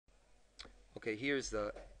Okay, here's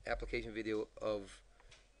the application video of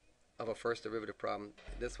a first derivative problem.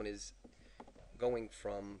 This one is going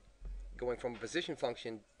from a position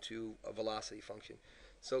function to a velocity function.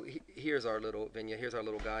 So here's our little vignette. Here's our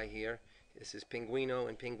little guy here. This is Penguino,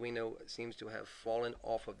 and Penguino seems to have fallen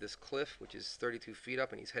off of this cliff, which is 32 feet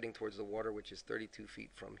up, and he's heading towards the water, which is 32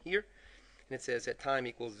 feet from here. And it says at time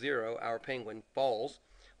equals 0, our penguin falls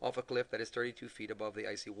off a cliff that is 32 feet above the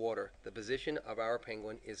icy water. The position of our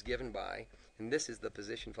penguin is given by, and this is the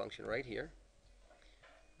position function right here.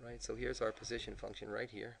 Right, so here's our position function right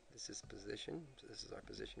here. This is position, so this is our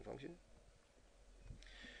position function.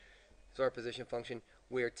 So our position function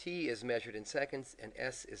where t is measured in seconds and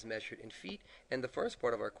s is measured in feet. And the first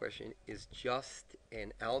part of our question is just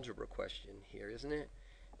an algebra question here, isn't it?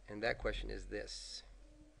 And that question is this.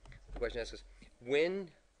 The question asks us, when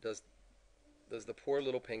does the poor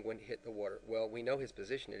little penguin hit the water? Well, we know his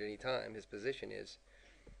position at any time. His position is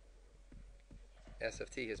s of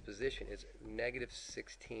t. His position is negative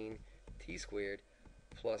 16t squared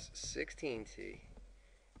plus 16t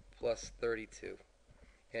plus 32.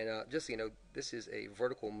 And just so you know, this is a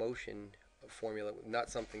vertical motion formula, not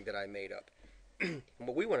something that I made up. And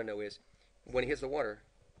what we want to know is, when he hits the water,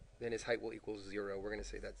 then his height will equal 0. We're going to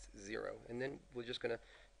say that's 0. And then we're just going to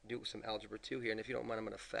do some algebra 2 here. And if you don't mind, I'm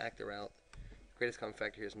going to factor out. The greatest common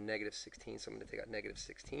factor here is negative 16, so I'm going to take out negative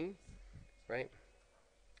 16, right?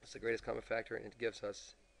 It's the greatest common factor, and it gives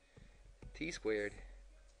us t squared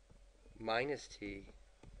minus t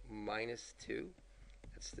minus 2.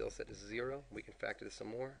 That's still set to 0. We can factor this some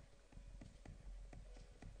more.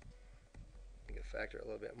 We can factor it a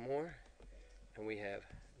little bit more, and we have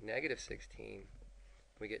negative 16.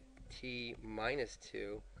 We get t minus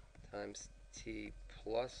 2 times t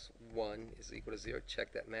plus 1 is equal to 0.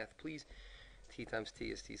 Check that math, please. T times t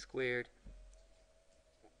is t squared.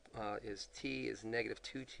 T is negative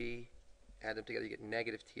 2t. Add them together, you get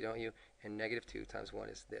negative t, don't you? And negative 2 times 1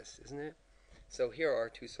 is this, isn't it? So here are our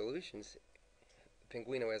two solutions.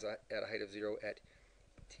 Penguino at a height of 0 at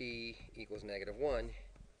t equals negative 1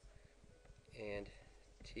 and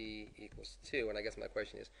t equals 2. And I guess my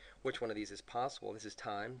question is, which one of these is possible? This is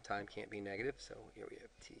time. Time can't be negative, so here we have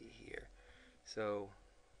t here. So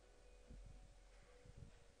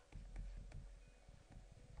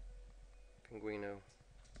Penguino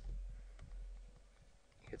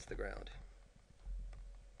hits the ground.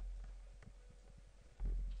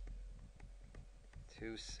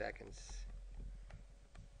 Two seconds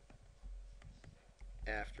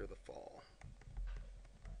after the fall.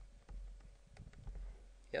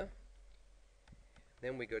 Yeah?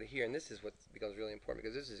 Then we go to here, and this is what becomes really important,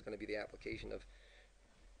 because this is going to be the application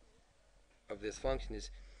of this function, is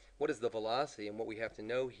what is the velocity. And what we have to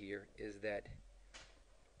know here is that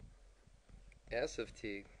s of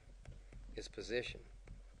t is position.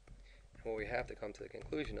 And what we have to come to the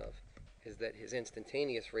conclusion of is that his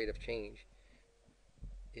instantaneous rate of change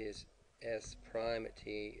is s prime at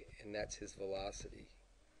t, and that's his velocity.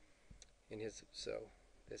 So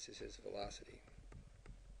this is his velocity.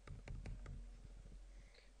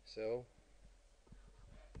 So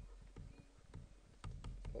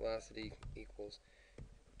velocity equals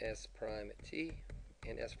s prime at t,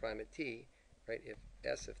 and s prime at t, right? If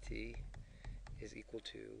s of t is equal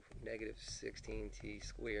to negative 16t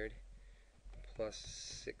squared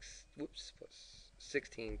plus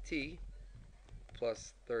 16t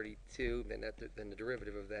plus 32, then the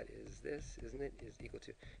derivative of that is this, isn't it? Is equal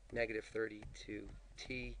to negative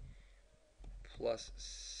 32t plus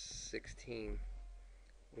 16.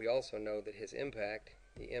 We also know that his impact,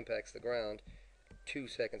 he impacts the ground 2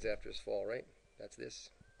 seconds after his fall, right? That's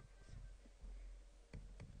this.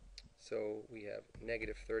 So we have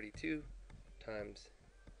negative 32 times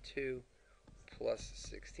 2 plus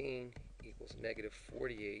 16 equals negative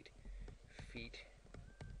 48 feet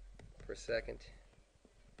per second.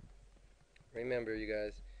 Remember, you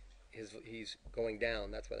guys, he's going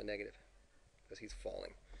down. That's why the negative, because he's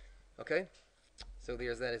falling. Okay? So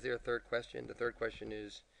there's that. Is there a third question? The third question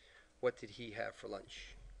is, what did he have for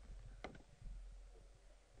lunch?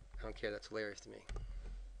 I don't care. That's hilarious to me.